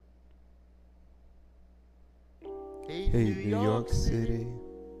Hey, New York City.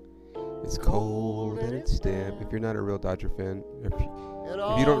 It's cold and it's damp. If you're not a real Dodger fan, if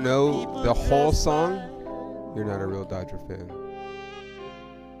you don't know the whole song, you're not a real Dodger fan.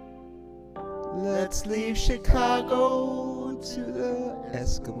 Let's leave Chicago to the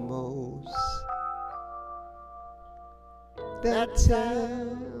Eskimos. That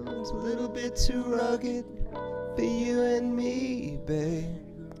town's a little bit too rugged for you and me, babe.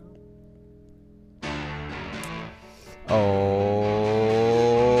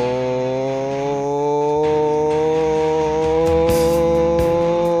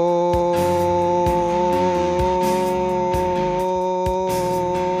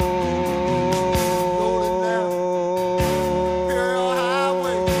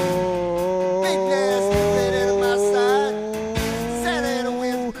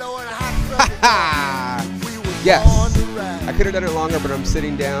 Yes, I could have done it longer, but I'm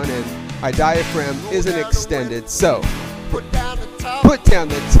sitting down and my diaphragm isn't extended, so put down the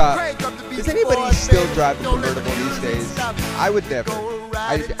top. Does anybody still drive a convertible these days? I would never.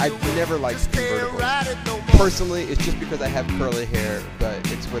 I've never liked convertibles. Personally, it's just because I have curly hair, but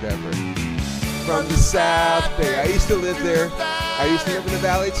it's whatever. From the South Bay, I used to live there. I used to live in the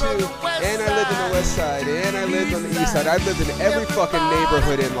Valley too, and I lived in the West Side, and I lived on the East Side. I've lived in every fucking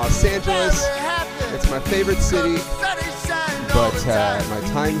neighborhood in Los Angeles. It's my favorite city, but my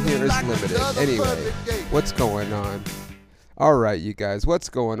time here is limited. Anyway, what's going on? All right, you guys, what's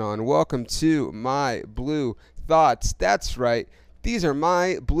going on? Welcome to My Blue Thoughts. That's right. These are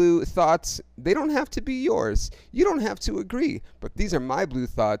my blue thoughts. They don't have to be yours. You don't have to agree, but these are my blue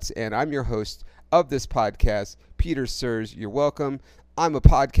thoughts, and I'm your host of this podcast, Peter Surs. You're welcome. I'm a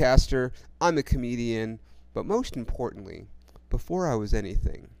podcaster. I'm a comedian, but most importantly, before I was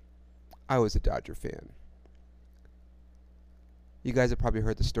anything, I was a Dodger fan. You guys have probably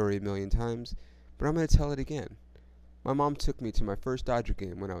heard the story a million times, but I'm going to tell it again. My mom took me to my first Dodger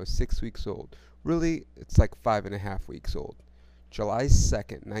game when I was 6 weeks old. Really, it's like 5.5 weeks old. July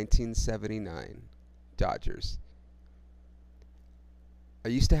 2nd, 1979, Dodgers. I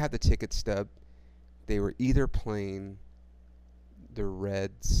used to have the ticket stub. They were either playing the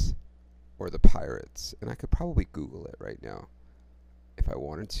Reds or the Pirates, and I could probably Google it right now if I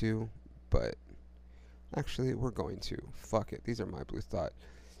wanted to, but actually we're going to. Fuck it. These are my blue thought.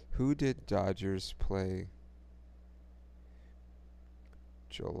 Who did Dodgers play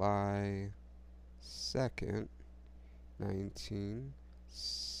July 2nd,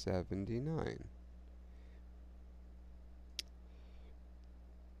 1979?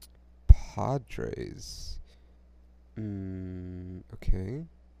 Padres. Okay.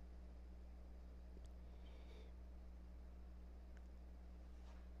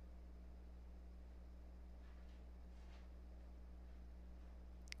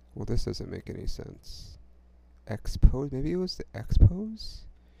 Well, this doesn't make any sense. Expos? Maybe it was the Expos?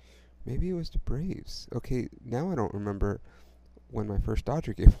 Maybe it was the Braves. Okay, now I don't remember when my first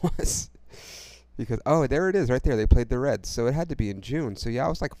Dodger game was. Because, oh, there it is right there. They played the Reds. So it had to be in June. So, yeah, I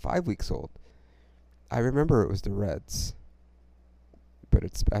was like 5 weeks old. I remember it was the Reds. But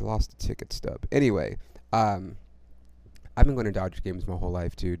I lost the ticket stub. Anyway, I've been going to Dodger games my whole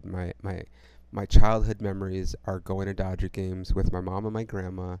life, dude. My childhood memories are going to Dodger games with my mom and my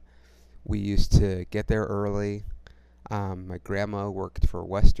grandma. We used to get there early. My grandma worked for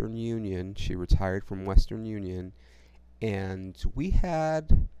Western Union. She retired from Western Union. And we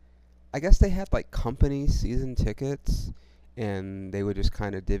had, I guess they had like company season tickets. And they would just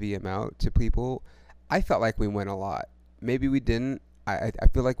kind of divvy them out to people. I felt like we went a lot. Maybe we didn't. I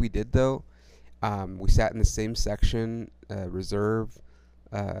feel like we did, though. We sat in the same section, reserve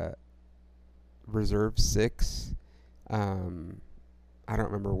 6. I don't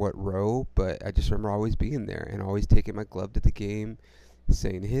remember what row, but I just remember always being there and always taking my glove to the game,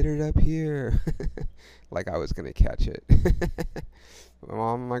 saying, hit it up here, like I was going to catch it. My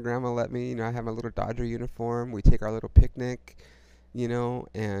mom and my grandma let me, I have my little Dodger uniform. We take our little picnic,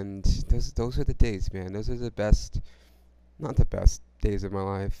 and those are the days, man. Those are the best, not the best days of my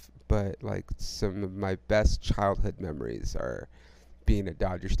life, but like some of my best childhood memories are being at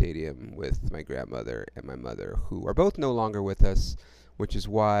Dodger Stadium with my grandmother and my mother, who are both no longer with us, which is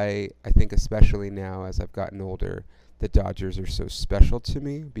why I think especially now as I've gotten older, the Dodgers are so special to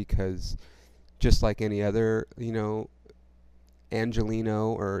me, because just like any other,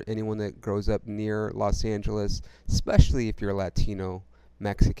 Angelino or anyone that grows up near Los Angeles, especially if you're Latino,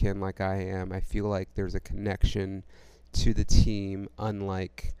 Mexican like I am, I feel like there's a connection to the team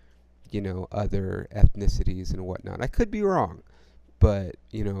unlike, other ethnicities and whatnot. I could be wrong. But,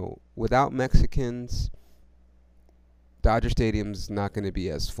 without Mexicans, Dodger Stadium's not going to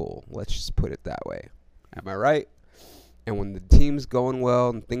be as full. Let's just put it that way. Am I right? And when the team's going well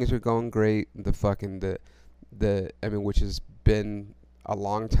and things are going great, which has been a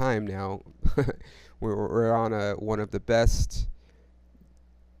long time now. we're on one of the best,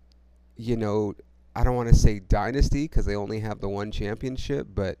 I don't want to say dynasty because they only have the one championship,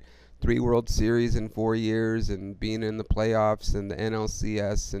 but 3 World Series in 4 years and being in the playoffs and the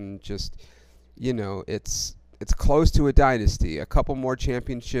NLCS and just, it's close to a dynasty. A couple more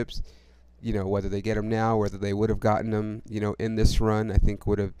championships, whether they get them now, whether they would have gotten them, in this run, I think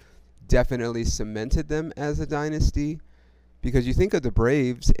would have definitely cemented them as a dynasty. Because you think of the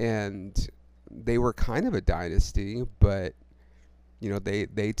Braves and they were kind of a dynasty, but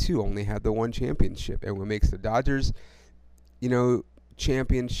they too only had the one championship. And what makes the Dodgers, one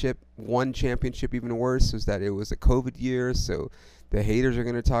championship even worse was that it was a COVID year, so the haters are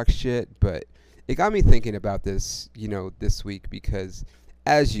going to talk shit. But it got me thinking about this, this week because,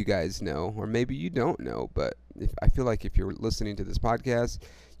 as you guys know, or maybe you don't know, but I feel like if you're listening to this podcast,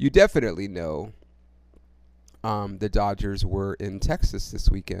 you definitely know the Dodgers were in Texas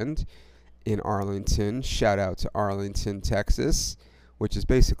this weekend, in Arlington. Shout out to Arlington, Texas, which is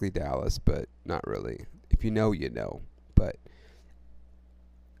basically Dallas, but not really. If you know, you know. But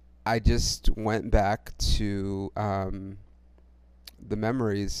I just went back to the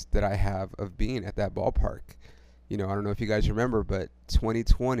memories that I have of being at that ballpark. I don't know if you guys remember, but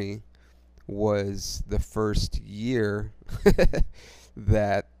 2020 was the first year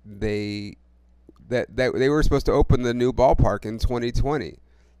that they were supposed to open the new ballpark in 2020.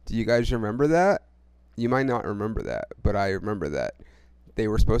 Do you guys remember that? You might not remember that, but I remember that. They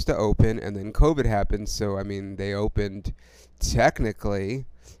were supposed to open, and then COVID happened, so, they opened technically,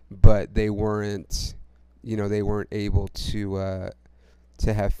 but they weren't able to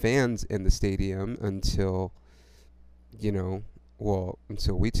have fans in the stadium until,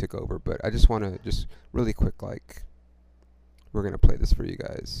 until we took over. But I just want to, really quick, we're going to play this for you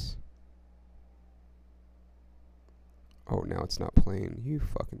guys. Oh, now it's not playing. You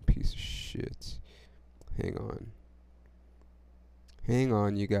fucking piece of shit. Hang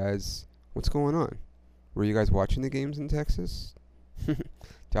on, you guys. What's going on? Were you guys watching the games in Texas?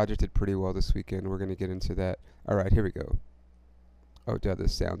 Dodgers did pretty well this weekend. We're going to get into that. All right, here we go. Oh, duh, the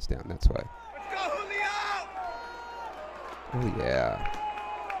sound's down. That's why. Let's go, Julio! Oh, yeah.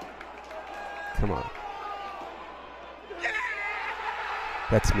 Come on. Yeah!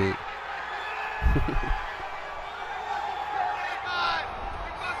 That's me.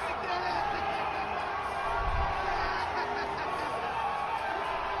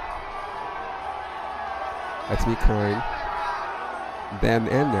 That's me crying. Then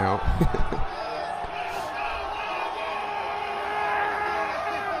and now.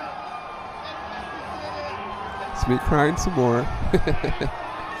 It's me crying some more. They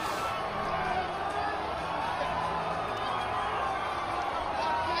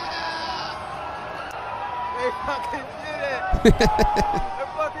fucking did it! The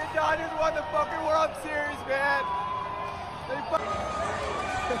fucking Dodgers won the fucking World Series, man! They fucking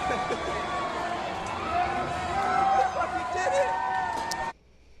did it!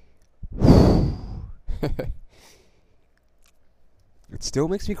 It still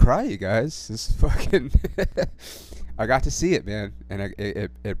makes me cry, you guys. This fucking I got to see it, man, and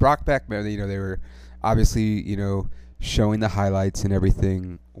it brought back, man. They were obviously, showing the highlights and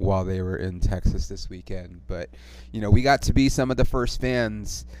everything while they were in Texas this weekend. But we got to be some of the first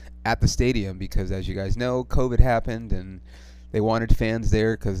fans at the stadium because, as you guys know, COVID happened and they wanted fans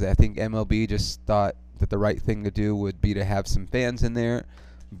there because I think MLB just thought that the right thing to do would be to have some fans in there.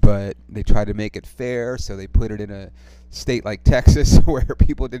 But they tried to make it fair, so they put it in a state like Texas where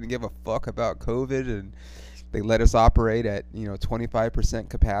people didn't give a fuck about COVID, and they let us operate at 25%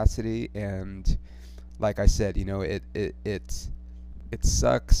 capacity. And like I said, it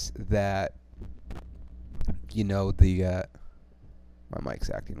sucks that my mic's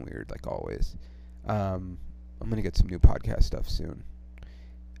acting weird like always. I'm gonna get some new podcast stuff soon.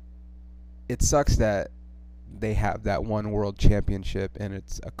 It sucks that they have that one world championship and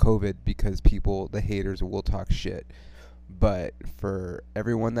it's a COVID because the haters will talk shit. But for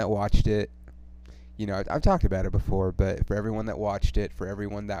everyone that watched it, I've talked about it before, but for everyone that watched it, for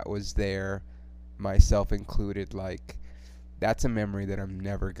everyone that was there, myself included, that's a memory that I'm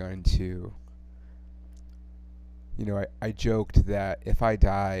never going to, I joked that if I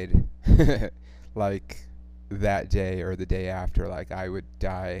died, that day or the day after, I would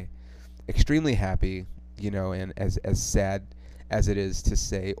die extremely happy, and as sad as it is to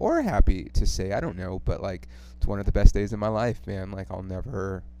say, or happy to say, I don't know, but it's one of the best days of my life, man. I'll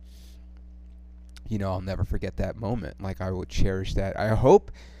never forget that moment. I will cherish that. I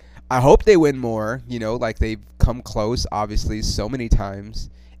hope they win more, they've come close, obviously, so many times,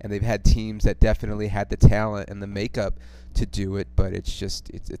 and they've had teams that definitely had the talent and the makeup to do it, but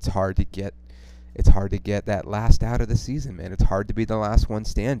it's hard to get that last out of the season, man. It's hard to be the last one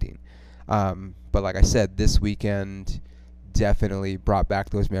standing. But like I said, this weekend definitely brought back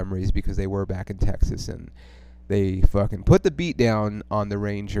those memories because they were back in Texas and they fucking put the beat down on the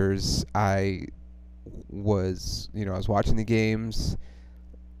Rangers. I was watching the games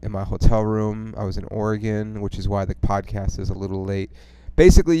in my hotel room. I was in Oregon, which is why the podcast is a little late.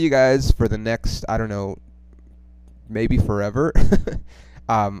 Basically, you guys, for the next, I don't know, maybe forever,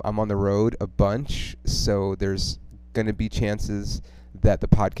 I'm on the road a bunch, so there's going to be chances that the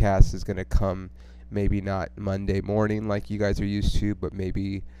podcast is going to come maybe not Monday morning like you guys are used to, but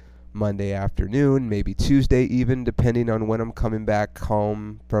maybe Monday afternoon, maybe Tuesday even, depending on when I'm coming back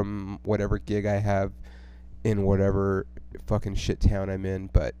home from whatever gig I have in whatever fucking shit town I'm in.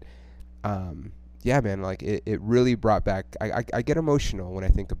 But yeah, man, like it really brought back, I get emotional when I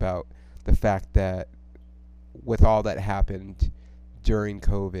think about the fact that with all that happened during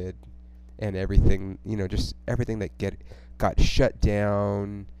COVID and everything, just everything that got shut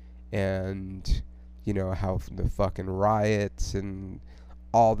down, and how the fucking riots and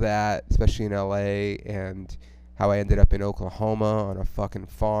all that, especially in LA, and how I ended up in Oklahoma on a fucking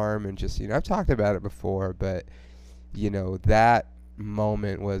farm, and just, I've talked about it before, but that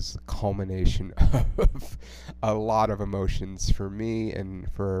moment was a culmination of a lot of emotions for me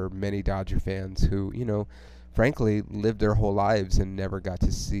and for many Dodger fans who, frankly, lived their whole lives and never got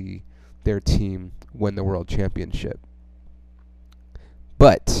to see their team win the World Championship.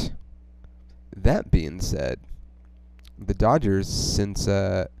 But that being said, the Dodgers, since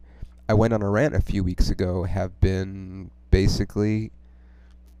I went on a rant a few weeks ago, have been basically,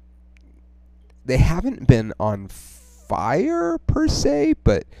 they haven't been on fire per se,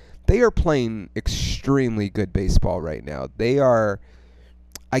 but they are playing extremely good baseball right now. They are,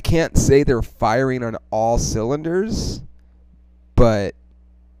 I can't say they're firing on all cylinders, but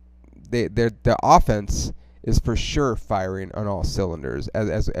the offense is for sure firing on all cylinders.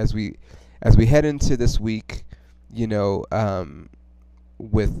 As we head into this week,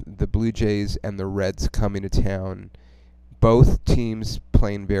 with the Blue Jays and the Reds coming to town, both teams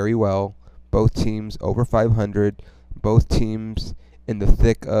playing very well, both teams over 500, both teams in the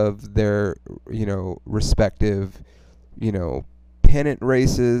thick of their, respective, pennant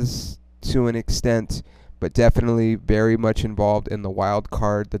races to an extent, but definitely very much involved in the wild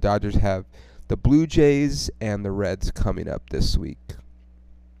card. The Dodgers have the Blue Jays and the Reds coming up this week.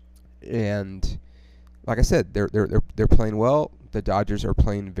 And like I said, they're playing well. The Dodgers are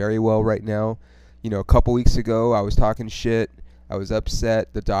playing very well right now. A couple weeks ago, I was talking shit. I was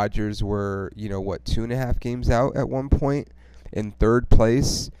upset. The Dodgers were, 2.5 games out at one point in third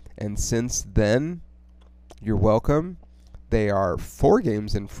place. And since then, you're welcome. They are 4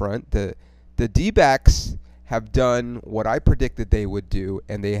 games in front. The D-backs have done what I predicted they would do,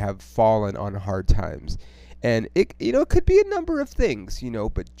 and they have fallen on hard times. And it could be a number of things,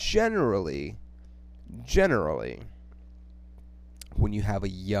 but generally, when you have a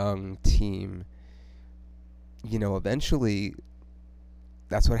young team, eventually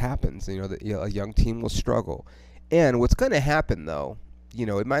that's what happens. A young team will struggle. And what's going to happen, though,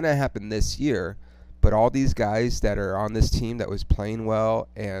 it might not happen this year, but all these guys that are on this team that was playing well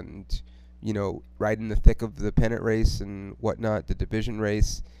and, right in the thick of the pennant race and whatnot, the division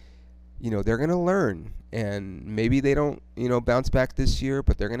race, they're going to learn. And maybe they don't, bounce back this year,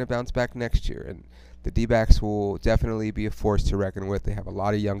 but they're going to bounce back next year. And the D-backs will definitely be a force to reckon with. They have a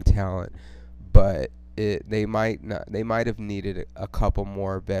lot of young talent, but they might have needed a couple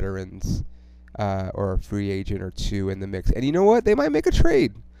more veterans or a free agent or two in the mix. And you know what? They might make a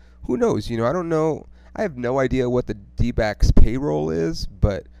trade. Who knows? I don't know. I have no idea what the D-backs payroll is,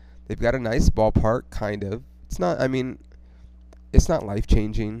 but they've got a nice ballpark, kind of. It's not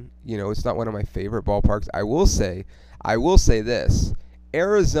life-changing. It's not one of my favorite ballparks. I will say this.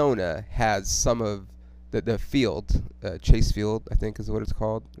 Arizona has some of the field, Chase Field, I think is what it's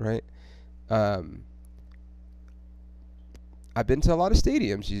called, right? I've been to a lot of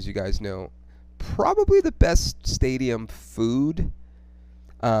stadiums, as you guys know. Probably the best stadium food.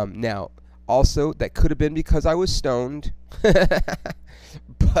 Now, also, that could have been because I was stoned.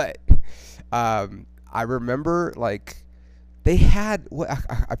 But I remember, they had,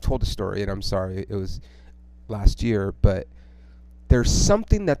 I've told a story, and I'm sorry, it was last year, but there's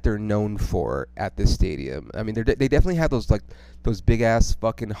something that they're known for at this stadium. I mean, they definitely have those big-ass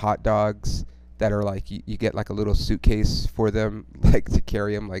fucking hot dogs that are you get a little suitcase for them, to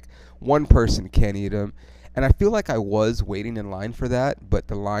carry them. One person can't eat them. And I feel like I was waiting in line for that, but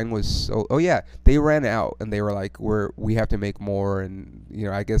the line was so. Oh yeah, they ran out, and they were like, we have to make more," and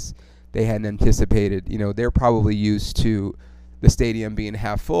I guess they hadn't anticipated. They're probably used to the stadium being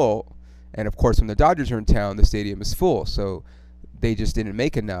half full, and of course, when the Dodgers are in town, the stadium is full. So they just didn't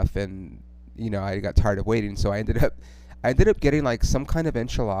make enough, and I got tired of waiting, so I ended up getting like some kind of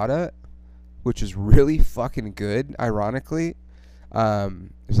enchilada, which is really fucking good, ironically.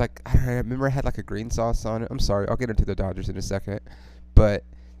 It was like, I don't know, I remember I had like a green sauce on it. I'm sorry, I'll get into the Dodgers in a second.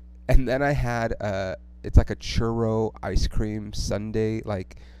 And then I had it's like a churro ice cream sundae.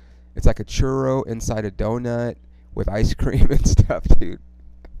 Like, it's like a churro inside a donut with ice cream and stuff, dude.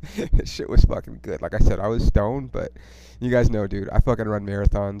 This shit was fucking good. Like I said, I was stoned, but you guys know, dude, I fucking run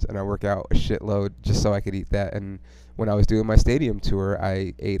marathons and I work out a shitload just so I could eat that. And when I was doing my stadium tour,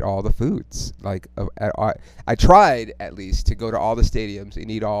 I ate all the foods. Like, I tried at least to go to all the stadiums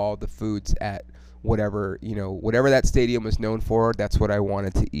and eat all the foods at whatever that stadium was known for. That's what I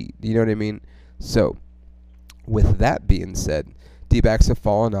wanted to eat. You know what I mean? So, with that being said, D-backs have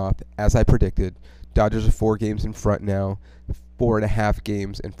fallen off as I predicted. Dodgers are 4 games in front now, 4.5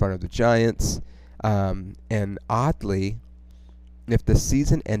 games in front of the Giants. And oddly, if the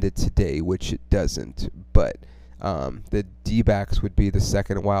season ended today, which it doesn't, but the D-backs would be the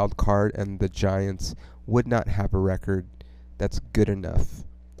second wild card, and the Giants would not have a record that's good enough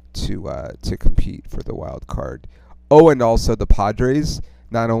to compete for the wild card. Oh, and also the Padres,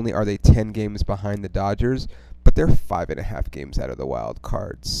 not only are they 10 games behind the Dodgers, but they're 5.5 games out of the wild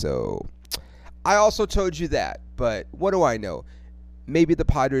card. So I also told you that, but what do I know? Maybe the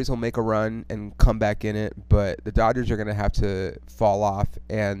Padres will make a run and come back in it, but the Dodgers are going to have to fall off.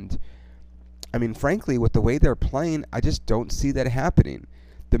 And, I mean, frankly, with the way they're playing, I just don't see that happening.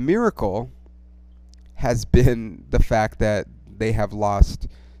 The miracle has been the fact that they have lost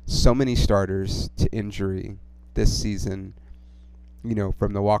so many starters to injury this season.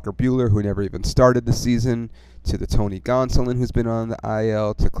 From the Walker Buehler, who never even started the season, to the Tony Gonsolin, who's been on the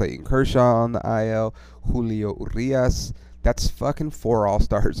IL, to Clayton Kershaw on the IL, Julio Urias. That's fucking 4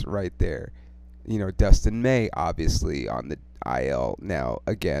 all-stars right there. Dustin May, obviously, on the IL now,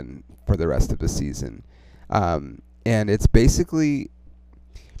 again, for the rest of the season. And it's basically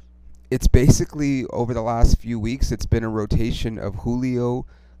over the last few weeks, it's been a rotation of Julio,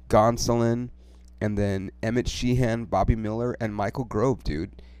 Gonsolin, and then Emmett Sheehan, Bobby Miller, and Michael Grove, dude.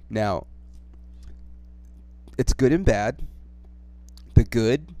 Now, it's good and bad. The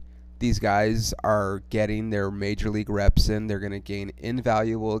good, these guys are getting their major league reps in. They're going to gain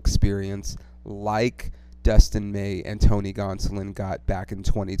invaluable experience like Dustin May and Tony Gonsolin got back in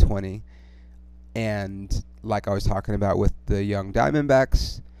 2020. And like I was talking about with the young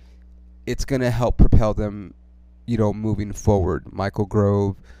Diamondbacks, it's going to help propel them, moving forward. Michael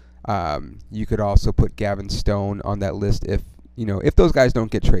Grove, you could also put Gavin Stone on that list if those guys don't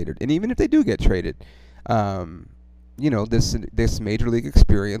get traded. And even if they do get traded, this major league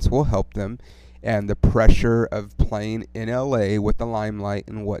experience will help them, and the pressure of playing in LA with the limelight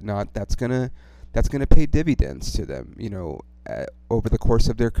and whatnot, that's gonna pay dividends to them, over the course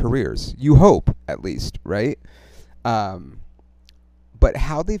of their careers. You hope, at least, right? But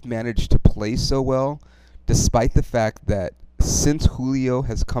how they've managed to play so well, despite the fact that since Julio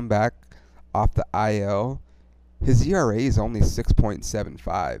has come back off the IL, his ERA is only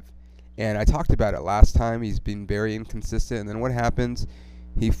 6.75. And I talked about it last time. He's been very inconsistent. And then what happens?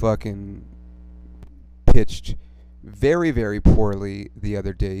 He fucking pitched very, very poorly the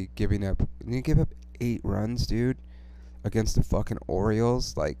other day, giving up 8 runs, dude, against the fucking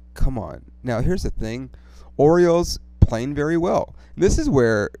Orioles. Like, come on. Now, here's the thing. Orioles playing very well. And this is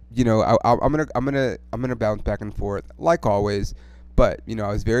where, I'm gonna bounce back and forth like always. But, I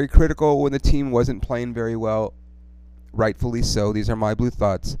was very critical when the team wasn't playing very well. Rightfully so. These are my blue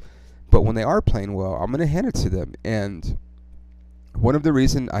thoughts. But when they are playing well, I'm gonna hand it to them. And one of the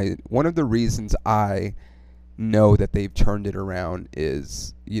reasons I know that they've turned it around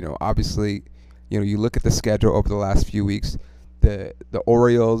is, obviously, you look at the schedule over the last few weeks. The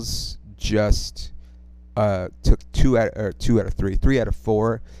Orioles just took 3 out of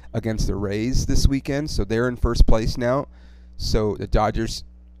 4 against the Rays this weekend, so they're in first place now. So the Dodgers,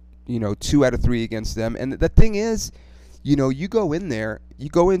 2 out of 3 against them. And the thing is, you go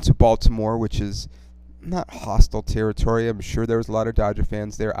into Baltimore, which is not hostile territory. I'm sure there was a lot of Dodger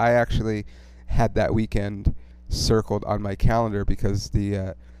fans there. I actually had that weekend circled on my calendar because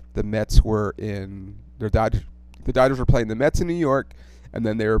the Mets were in the Dodgers were playing the Mets in New York, and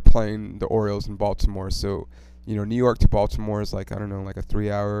then they were playing the Orioles in Baltimore. So, New York to Baltimore is like, I don't know, like a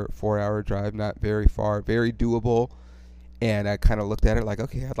 4-hour drive, not very far, very doable. And I kind of looked at it like,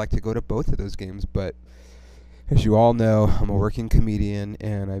 okay, I'd like to go to both of those games, but As you all know, I'm a working comedian,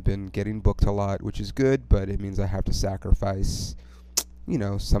 and I've been getting booked a lot, which is good, but it means I have to sacrifice,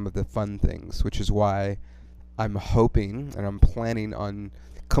 some of the fun things, which is why I'm hoping and I'm planning on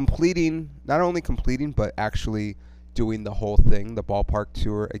not only completing, but actually doing the whole thing, the ballpark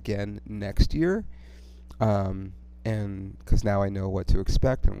tour again next year. And because now I know what to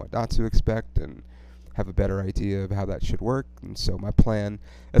expect and what not to expect, and have a better idea of how that should work. And so my plan,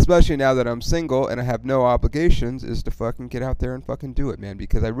 especially now that I'm single and I have no obligations, is to fucking get out there and fucking do it, man,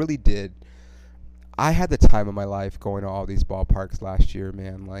 because I really did. I had the time of my life going to all these ballparks last year,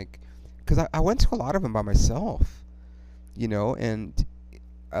 man, because I went to a lot of them by myself, and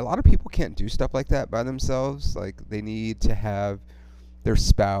a lot of people can't do stuff like that by themselves. Like, they need to have their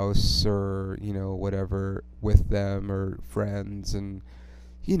spouse or, whatever with them, or friends. And,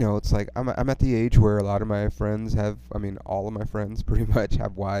 it's like I'm at the age where a lot of my friends all of my friends pretty much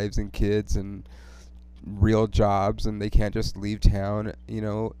have wives and kids and real jobs, and they can't just leave town,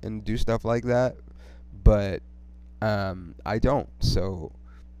 and do stuff like that. But I don't. So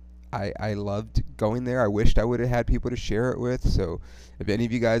I loved going there. I wished I would have had people to share it with. So if any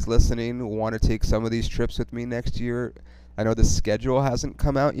of you guys listening want to take some of these trips with me next year, I know the schedule hasn't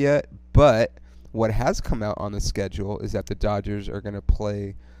come out yet, but what has come out on the schedule is that the Dodgers are going to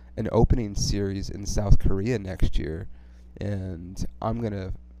play an opening series in South Korea next year, and I'm going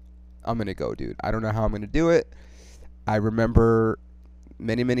to go, dude. I don't know how I'm going to do it. I remember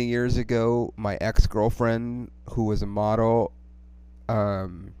many, many years ago, my ex-girlfriend, who was a model,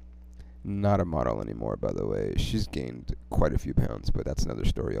 not a model anymore, by the way. She's gained quite a few pounds, but that's another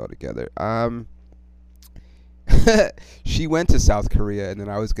story altogether. She went to South Korea, and then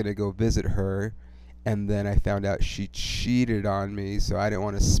I was going to go visit her, and then I found out she cheated on me, so I didn't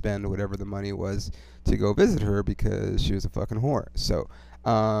want to spend whatever the money was to go visit her because she was a fucking whore. So,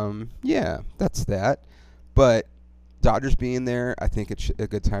 yeah, that's that. But Dodgers being there, I think it's a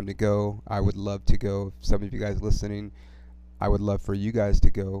good time to go. I would love to go. If some of you guys listening, I would love for you guys to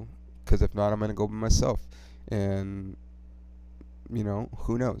go, because if not, I'm going to go by myself. And,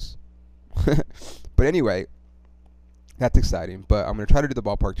 who knows? But anyway, that's exciting. But I'm going to try to do the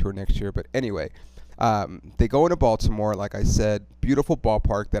ballpark tour next year. But anyway, they go into Baltimore, like I said, beautiful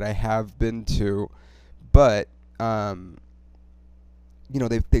ballpark that I have been to. But, they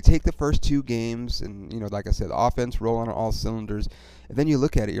take the first two games, and, like I said, the offense rolling on all cylinders. And then you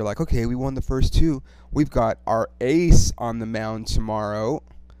look at it, you're like, okay, we won the first two. We've got our ace on the mound tomorrow,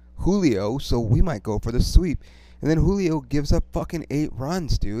 Julio, so we might go for the sweep. And then Julio gives up fucking 8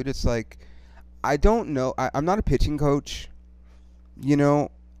 runs, dude. It's like, I don't know. I'm not a pitching coach. I'm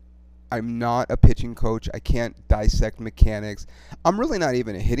not a pitching coach. I can't dissect mechanics. I'm really not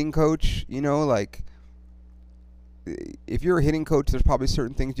even a hitting coach. If you're a hitting coach, there's probably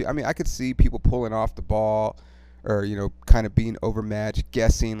certain things. I could see people pulling off the ball, or, kind of being overmatched,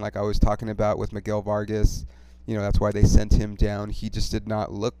 guessing, like I was talking about with Miguel Vargas. That's why they sent him down. He just did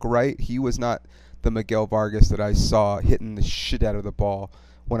not look right. He was not the Miguel Vargas that I saw hitting the shit out of the ball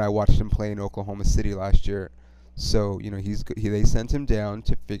when I watched him play in Oklahoma City last year. So, they sent him down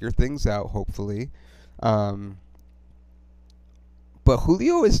to figure things out, hopefully. But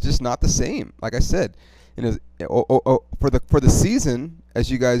Julio is just not the same. Like I said, for the season,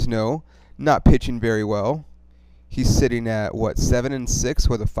 as you guys know, not pitching very well. He's sitting at 7-6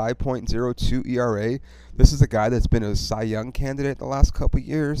 with a 5.02 ERA. This is a guy that's been a Cy Young candidate the last couple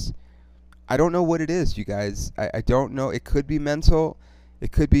years. I don't know what it is, you guys. I don't know. It could be mental.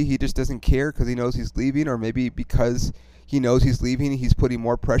 It could be he just doesn't care because he knows he's leaving, or maybe because he knows he's leaving, he's putting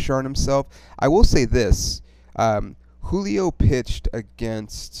more pressure on himself. I will say this. Julio pitched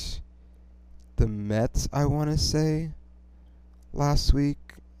against the Mets, I want to say, last week.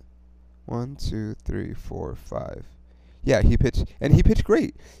 1, 2, 3, 4, 5. Yeah, he pitched, and he pitched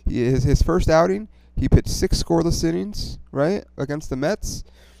great. His first outing, he pitched 6 scoreless innings, right, against the Mets.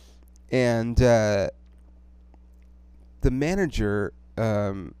 And the manager,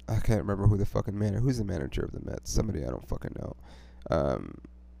 I can't remember who the fucking manager. Who's the manager of the Mets? Somebody I don't fucking know.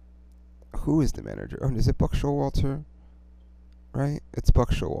 Who is the manager? Oh, is it Buck Showalter? Right? It's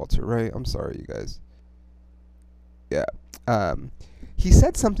Buck Showalter, right? I'm sorry, you guys. Yeah. He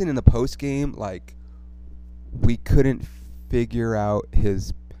said something in the post game, like, we couldn't figure out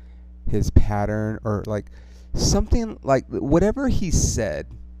his pattern, or like something, like whatever he said.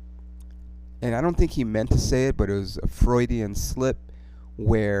 And I don't think he meant to say it, but it was a Freudian slip,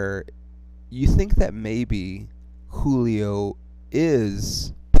 where you think that maybe Julio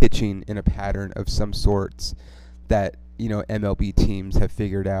is pitching in a pattern of some sorts that, MLB teams have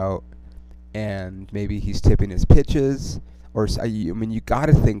figured out, and maybe he's tipping his pitches. Or, you got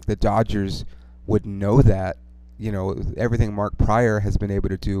to think the Dodgers would know that everything Mark Pryor has been able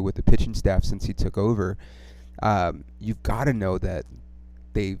to do with the pitching staff since he took over, you've got to know that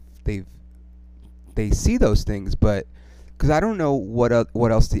they see those things, but because I don't know what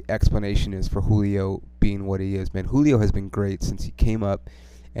else the explanation is for Julio being what he is. Man, Julio has been great since he came up,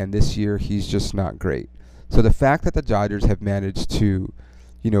 and this year he's just not great. So the fact that the Dodgers have managed to,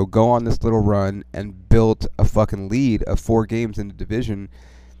 go on this little run and build a fucking lead of 4 games in the division,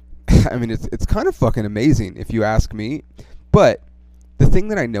 I mean, it's kind of fucking amazing if you ask me. But the thing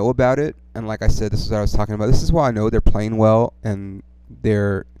that I know about it, and like I said, this is what I was talking about. This is why I know they're playing well and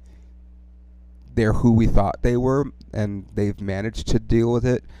they're who we thought they were, and they've managed to deal with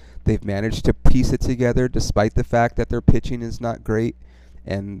it. They've managed to piece it together despite the fact that their pitching is not great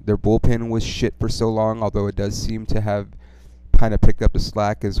and their bullpen was shit for so long, although it does seem to have kind of picked up the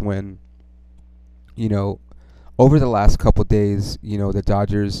slack, is when, over the last couple days, the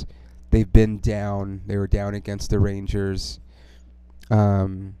Dodgers, they've been down. They were down against the Rangers.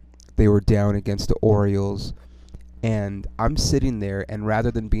 They were down against the Orioles. And I'm sitting there, and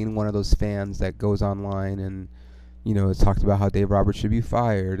rather than being one of those fans that goes online and, has talked about how Dave Roberts should be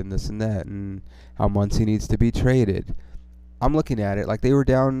fired and this and that and how Muncy needs to be traded, I'm looking at it like they were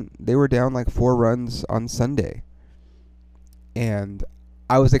down like 4 runs on Sunday. And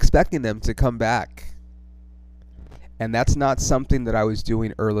I was expecting them to come back. And that's not something that I was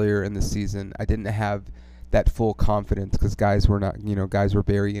doing earlier in the season. I didn't have that full confidence because guys were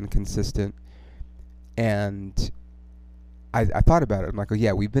very inconsistent. And I thought about it. I'm like, oh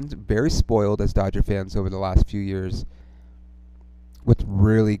yeah, we've been very spoiled as Dodger fans over the last few years with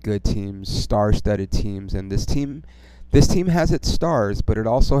really good teams, star-studded teams, and this team has its stars, but it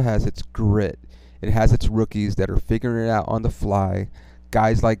also has its grit. It has its rookies that are figuring it out on the fly.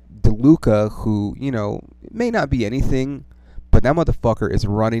 Guys like DeLuca, who, may not be anything, but that motherfucker is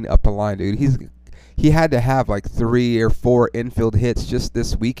running up the line, dude. He had to have like 3 or 4 infield hits just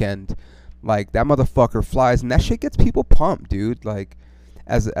this weekend. Like, that motherfucker flies, and that shit gets people pumped, dude. Like,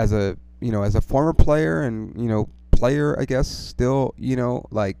 as a former player and, player, I guess, still,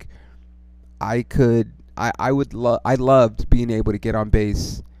 like, I loved being able to get on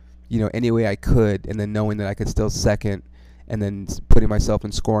base, any way I could, and then knowing that I could steal second, and then putting myself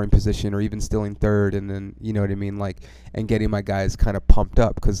in scoring position, or even stealing third, and then, you know what I mean, like, and getting my guys kind of pumped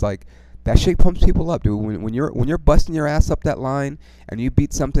up, because, like, that shit pumps people up, dude. When you're busting your ass up that line and you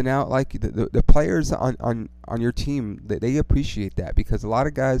beat something out, like the players on your team, they appreciate that, because a lot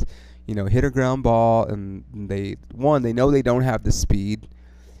of guys, hit a ground ball and they know they don't have the speed.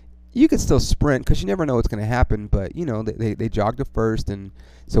 You can still sprint because you never know what's going to happen, but they jog to first, and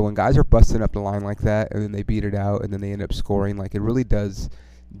so when guys are busting up the line like that and then they beat it out and then they end up scoring, like, it really does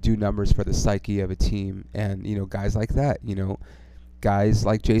do numbers for the psyche of a team. And guys like that, guys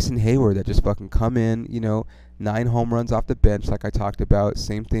like Jason Hayward that just fucking come in, 9 home runs off the bench, like I talked about.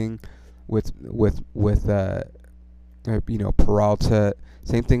 Same thing with Peralta.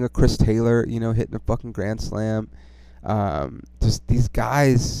 Same thing with Chris Taylor, hitting a fucking grand slam. Just these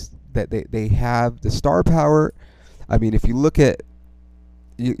guys that they have the star power. I mean, if you look at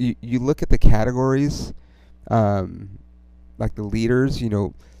you look at the categories, like the leaders,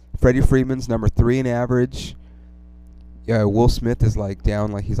 Freddie Freeman's number 3 in average. Will Smith is like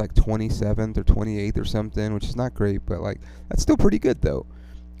down, like he's like 27th or 28th or something, which is not great, but like that's still pretty good though.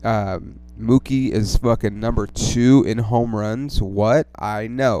 Mookie is fucking number 2 in home runs. What? I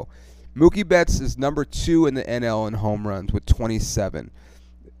know. Mookie Betts is number 2 in the NL in home runs with 27.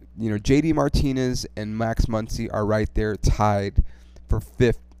 JD Martinez and Max Muncy are right there tied for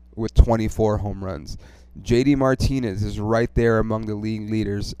 5th with 24 home runs. JD Martinez is right there among the league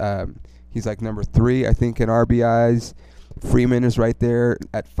leaders. He's like number 3, I think, in RBIs. Freeman is right there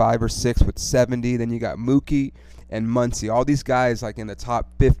at 5 or 6 with 70. Then you got Mookie and Muncy. All these guys like in the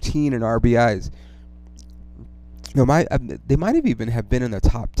top 15 in RBIs. They might have even have been in the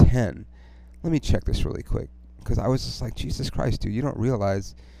top 10. Let me check this really quick, because I was just like, Jesus Christ, dude, you don't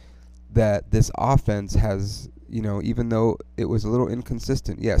realize that this offense has, even though it was a little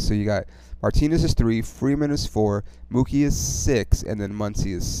inconsistent. Yeah, so you got Martinez is 3, Freeman is 4, Mookie is 6, and then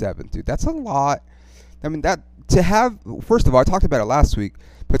Muncy is 7. Dude, that's a lot. I mean, that to have, first of all, I talked about it last week,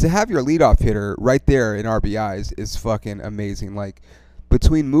 but to have your leadoff hitter right there in RBIs is fucking amazing. Like,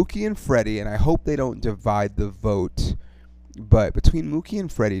 between Mookie and Freddie, and I hope they don't divide the vote, but between Mookie and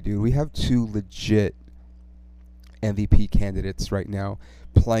Freddie, dude, we have 2 legit MVP candidates right now,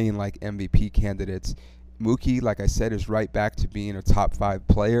 playing like MVP candidates. Mookie, like I said, is right back to being a top 5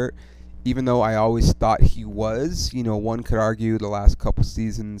 player, even though I always thought he was. One could argue the last couple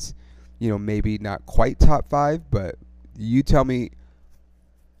seasons, – maybe not quite top 5, but you tell me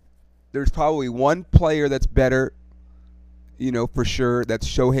there's probably one player that's better, for sure. That's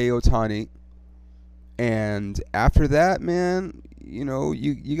Shohei Ohtani. And after that, man, you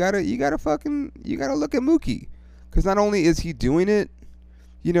gotta look at Mookie, because not only is he doing it,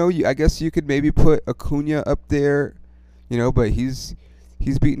 I guess you could maybe put Acuna up there, but he's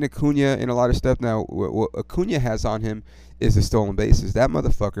beating Acuna in a lot of stuff now. What Acuna has on him is the stolen bases. That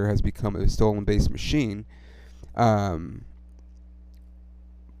motherfucker has become a stolen base machine. But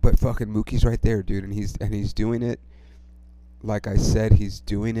fucking Mookie's right there, dude, and he's doing it. Like I said, he's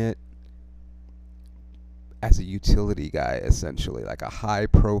doing it as a utility guy, essentially, like a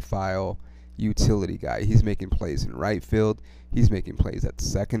high-profile utility guy. He's making plays in right field. He's making plays at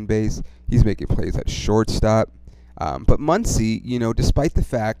second base. He's making plays at shortstop. But Muncy, despite the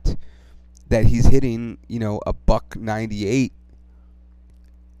fact that he's hitting, a $198,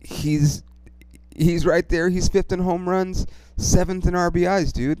 he's right there. He's 5th in home runs, 7th in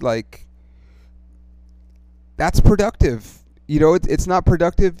RBIs, dude. Like, that's productive. It's not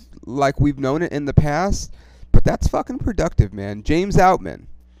productive like we've known it in the past, but that's fucking productive, man. James Outman,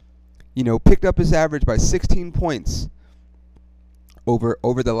 picked up his average by 16 points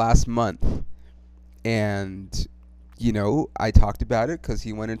over the last month. And, I talked about it because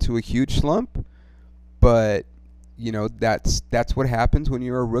he went into a huge slump. But, that's what happens when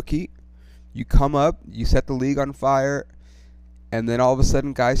you're a rookie. You come up, you set the league on fire, and then all of a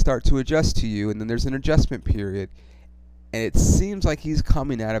sudden guys start to adjust to you, and then there's an adjustment period. And it seems like he's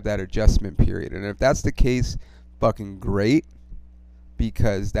coming out of that adjustment period. And if that's the case, fucking great,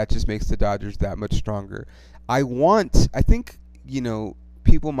 because that just makes the Dodgers that much stronger. I think,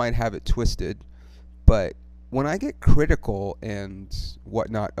 people might have it twisted, but when I get critical and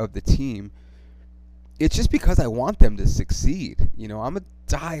whatnot of the team, it's just because I want them to succeed. I'm a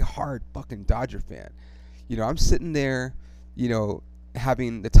die-hard fucking Dodger fan. I'm sitting there,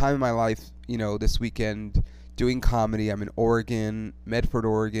 having the time of my life, this weekend, doing comedy. I'm in Oregon, Medford,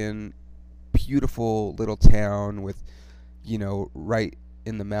 Oregon, beautiful little town with, right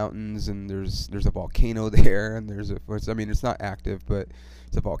in the mountains, and there's a volcano there, and it's not active, but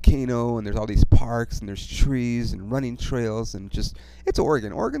it's a volcano, and there's all these parks, and there's trees and running trails, and just, it's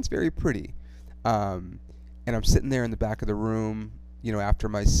Oregon. Oregon's very pretty. And I'm sitting there in the back of the room, after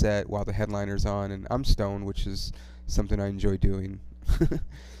my set while the headliner's on, and I'm stoned, which is something I enjoy doing.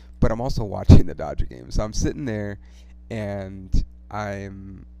 But I'm also watching the Dodger game. So I'm sitting there, and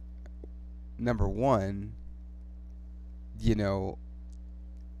I'm, number one,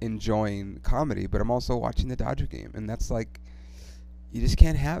 enjoying comedy, but I'm also watching the Dodger game. And that's like, you just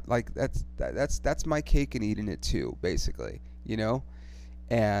can't have, like, that's my cake and eating it too, basically,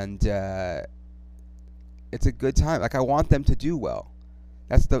 And it's a good time. Like, I want them to do well.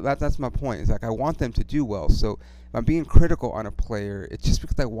 That's my point. It's like, I want them to do well. So if I'm being critical on a player, it's just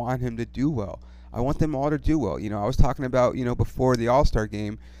because I want him to do well. I want them all to do well. I was talking about, before the All-Star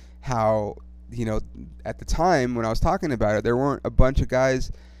game, how, at the time when I was talking about it, there weren't a bunch of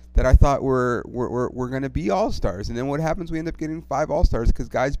guys that I thought were going to be All-Stars. And then what happens? We end up getting 5 All-Stars because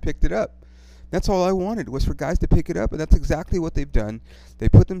guys picked it up. That's all I wanted, was for guys to pick it up, and that's exactly what they've done. They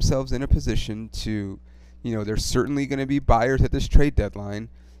put themselves in a position to, there's certainly going to be buyers at this trade deadline.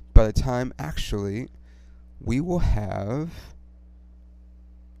 By the time, actually, we'll have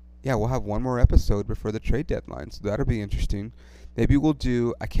one more episode before the trade deadline, so that'll be interesting. Maybe we'll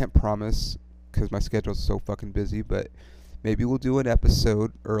do, I can't promise because my schedule's so fucking busy, but maybe we'll do an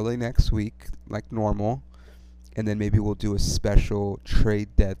episode early next week, like normal, and then maybe we'll do a special trade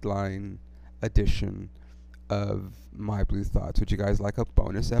deadline edition of My Blue Thoughts. Would you guys like a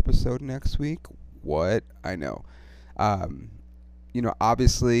bonus episode next week? What? I know.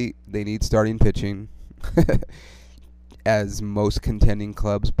 Obviously they need starting pitching, as most contending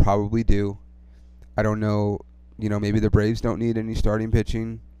clubs probably do. I don't know, maybe the Braves don't need any starting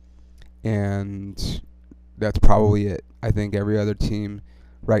pitching, and that's probably it. I think every other team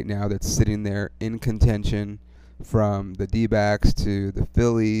right now that's sitting there in contention, from the D-backs to the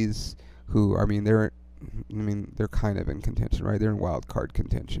Phillies, who, they're kind of in contention, right? They're in wild card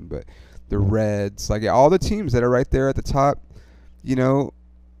contention, but the Reds, like, all the teams that are right there at the top,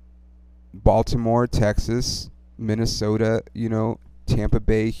 Baltimore, Texas, Minnesota, Tampa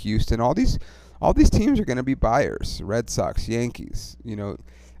Bay, Houston, all these teams are going to be buyers. Red Sox, Yankees,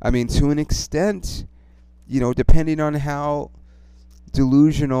 to an extent, depending on how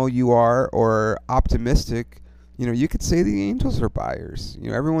delusional you are or optimistic, you could say the Angels are buyers.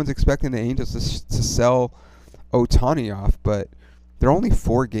 Everyone's expecting the Angels to sell Ohtani off, but they're only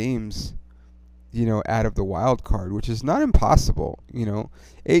 4 games, out of the wild card, which is not impossible.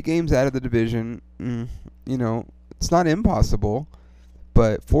 8 games out of the division, it's not impossible,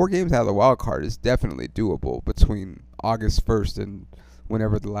 But 4 games out of the wild card is definitely doable between August 1st and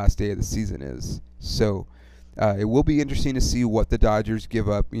whenever the last day of the season is. So it will be interesting to see what the Dodgers give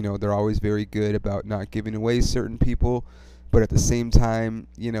up. You know, they're always very good about not giving away certain people. But at the same time,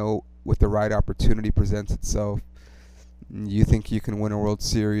 you know, with the right opportunity presents itself, you think you can win a World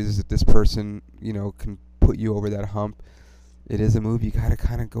Series if this person, you know, can put you over that hump. It is a move you got to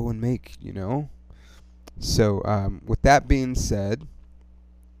kind of go and make, you know. So with that being said,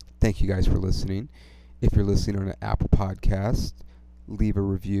 thank you guys for listening. If you're listening on an Apple Podcast, leave a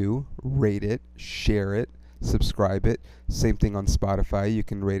review, rate it, share it, subscribe it. Same thing on Spotify. You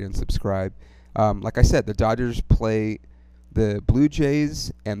can rate and subscribe. Like I said, the Dodgers play the Blue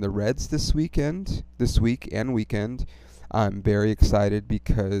Jays and the Reds this week and weekend. I'm very excited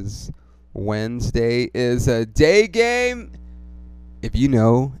because Wednesday is a day game. If you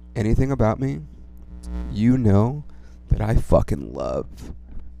know anything about me, you know that I fucking love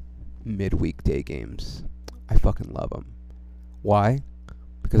midweek day games. I fucking love them. Why?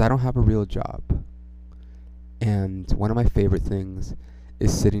 Because I don't have a real job. And one of my favorite things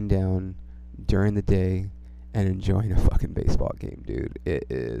is sitting down during the day and enjoying a fucking baseball game, dude. It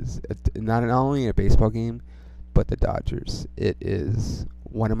is not only a baseball game, but the Dodgers. It is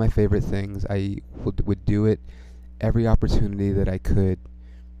one of my favorite things. I would do it every opportunity that I could.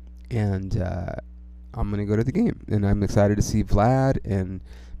 And I'm going to go to the game. And I'm excited to see Vlad and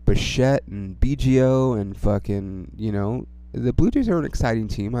Bichette and BGO and fucking, you know, the Blue Jays are an exciting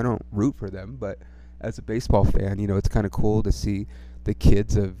team. I don't root for them, but as a baseball fan, you know, it's kind of cool to see the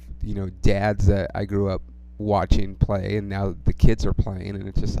kids of, you know, dads that I grew up watching play, and now the kids are playing, and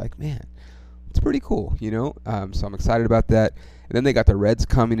it's just like, man, it's pretty cool, you know. So I'm excited about that. And then they got the Reds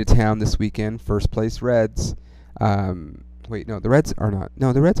coming to town this weekend. First place Reds. Wait, no, the Reds are not.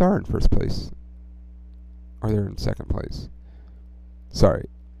 No, the Reds are in first place. Or they're in second place. Sorry,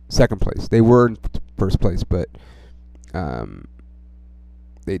 second place. They were in first place, but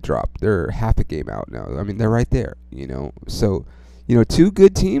they dropped. They're half a game out now. I mean, they're right there, you know. So, you know, 2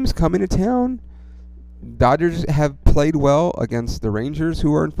 good teams coming to town. Dodgers have played well against the Rangers,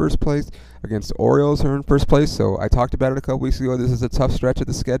 who are in first place, against the Orioles, who are in first place. So I talked about it a couple weeks ago. This is a tough stretch of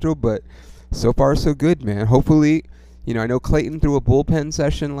the schedule, but so far so good, man. Hopefully, you know, I know Clayton threw a bullpen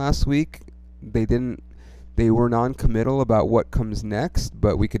session last week. They were non-committal about what comes next,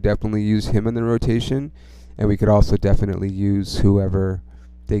 but we could definitely use him in the rotation, and we could also definitely use whoever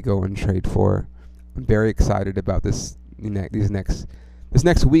they go and trade for. I'm very excited about this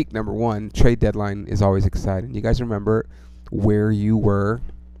next week. Number one, trade deadline is always exciting. You guys remember where you were?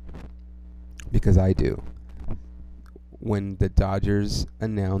 Because I do. When the Dodgers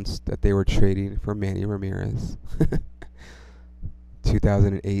announced that they were trading for Manny Ramirez.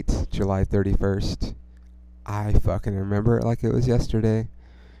 2008, July 31st. I fucking remember it like it was yesterday.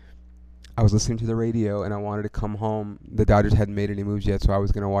 I was listening to the radio and I wanted to come home. The Dodgers hadn't made any moves yet, so I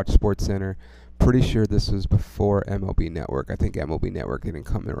was going to watch SportsCenter. Pretty sure this was before MLB Network. I think MLB Network didn't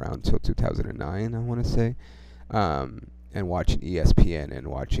come around until 2009, I want to say. And watching ESPN and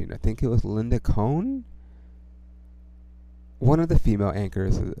watching, I think it was Linda Cohn? One of the female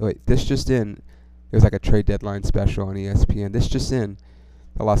anchors. Wait, this just in. It was like a trade deadline special on ESPN. This just in.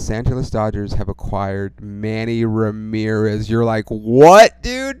 The Los Angeles Dodgers have acquired Manny Ramirez. You're like, what,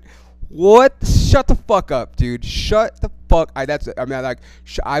 dude? What? Shut the fuck up, dude. Shut the fuck.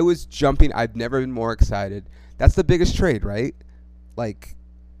 I was jumping. I've never been more excited. That's the biggest trade, right? Like,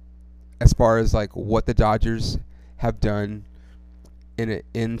 as far as like what the Dodgers have done in an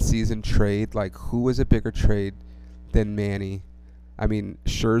in-season trade, like who was a bigger trade than Manny? I mean,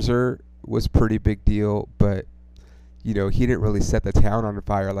 Scherzer was pretty big deal, but you know, he didn't really set the town on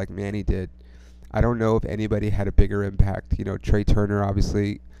fire like Manny did. I don't know if anybody had a bigger impact. You know, Trey Turner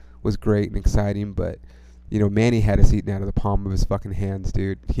obviously was great and exciting, but you know, Manny had us eaten out of the palm of his fucking hands,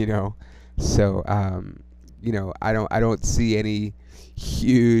 dude. You know, so you know, I don't see any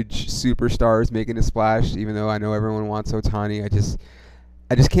huge superstars making a splash. Even though I know everyone wants Ohtani,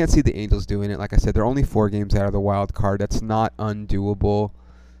 I just can't see the Angels doing it. Like I said, they're only 4 games out of the wild card. That's not undoable.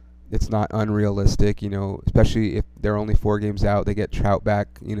 It's not unrealistic, you know, especially if they're only 4 games out. They get Trout back,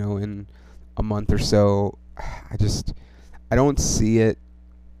 you know, in a month or so. I don't see it,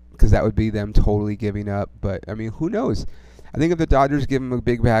 because that would be them totally giving up. But, I mean, who knows? I think if the Dodgers give them a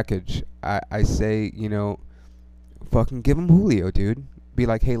big package, I say, you know, fucking give them Julio, dude. Be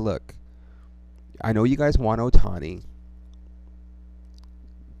like, hey, look, I know you guys want Ohtani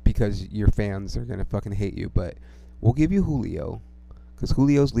because your fans are going to fucking hate you, but we'll give you Julio. Because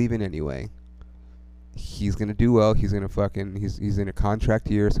Julio's leaving anyway. He's going to do well. He's going to fucking... He's in a contract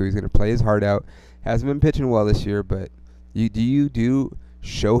year, so he's going to play his heart out. Hasn't been pitching well this year, but Do you do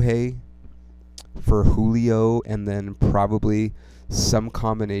Shohei for Julio and then probably some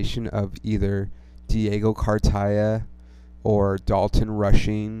combination of either Diego Cartaya or Dalton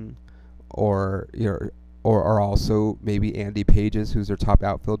Rushing or or also maybe Andy Pages, who's their top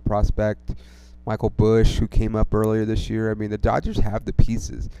outfield prospect, Michael Bush, who came up earlier this year. I mean, the Dodgers have the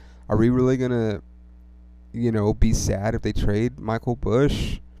pieces. Are we really gonna, be sad if they trade Michael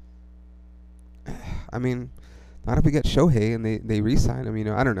Bush? I mean, not if we get Shohei and they re-sign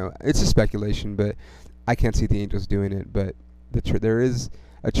him. I don't know. It's a speculation, but I can't see the Angels doing it. But there is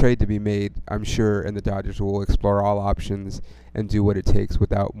a trade to be made, I'm sure, and the Dodgers will explore all options and do what it takes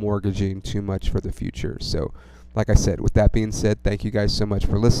without mortgaging too much for the future. So, like I said, with that being said, thank you guys so much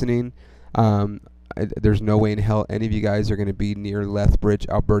for listening. There's no way in hell any of you guys are going to be near Lethbridge,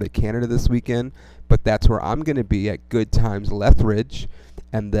 Alberta, Canada this weekend, but that's where I'm going to be at Good Times Lethbridge.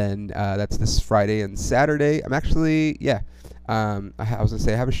 And then that's this Friday and Saturday. I'm actually, I was going to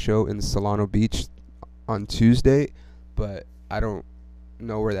say I have a show in Solano Beach on Tuesday, but I don't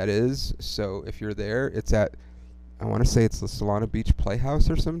know where that is. So if you're there, it's at, I want to say it's the Solano Beach Playhouse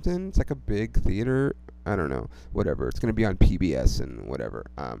or something. It's like a big theater. I don't know. Whatever. It's going to be on PBS and whatever.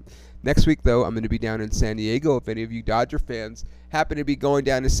 Next week, though, I'm going to be down in San Diego. If any of you Dodger fans happen to be going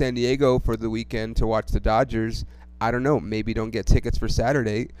down to San Diego for the weekend to watch the Dodgers, I don't know. Maybe don't get tickets for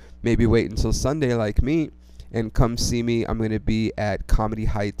Saturday. Maybe wait until Sunday like me and come see me. I'm going to be at Comedy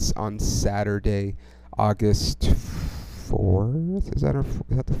Heights on Saturday, August 4th. Is that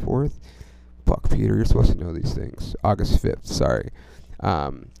the 4th? Fuck, Peter, you're supposed to know these things. August 5th, sorry.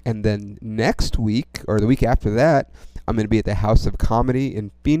 And then next week, or the week after that, I'm going to be at the House of Comedy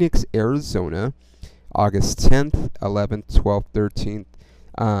in Phoenix, Arizona, August 10th, 11th, 12th, 13th.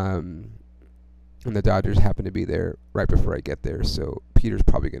 And the Dodgers happen to be there right before I get there, so Peter's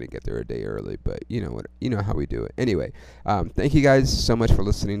probably going to get there a day early, but you know how we do it. Anyway, thank you guys so much for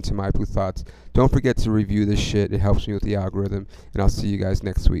listening to My Blue Thoughts. Don't forget to review this shit. It helps me with the algorithm, and I'll see you guys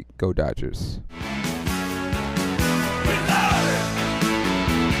next week. Go Dodgers.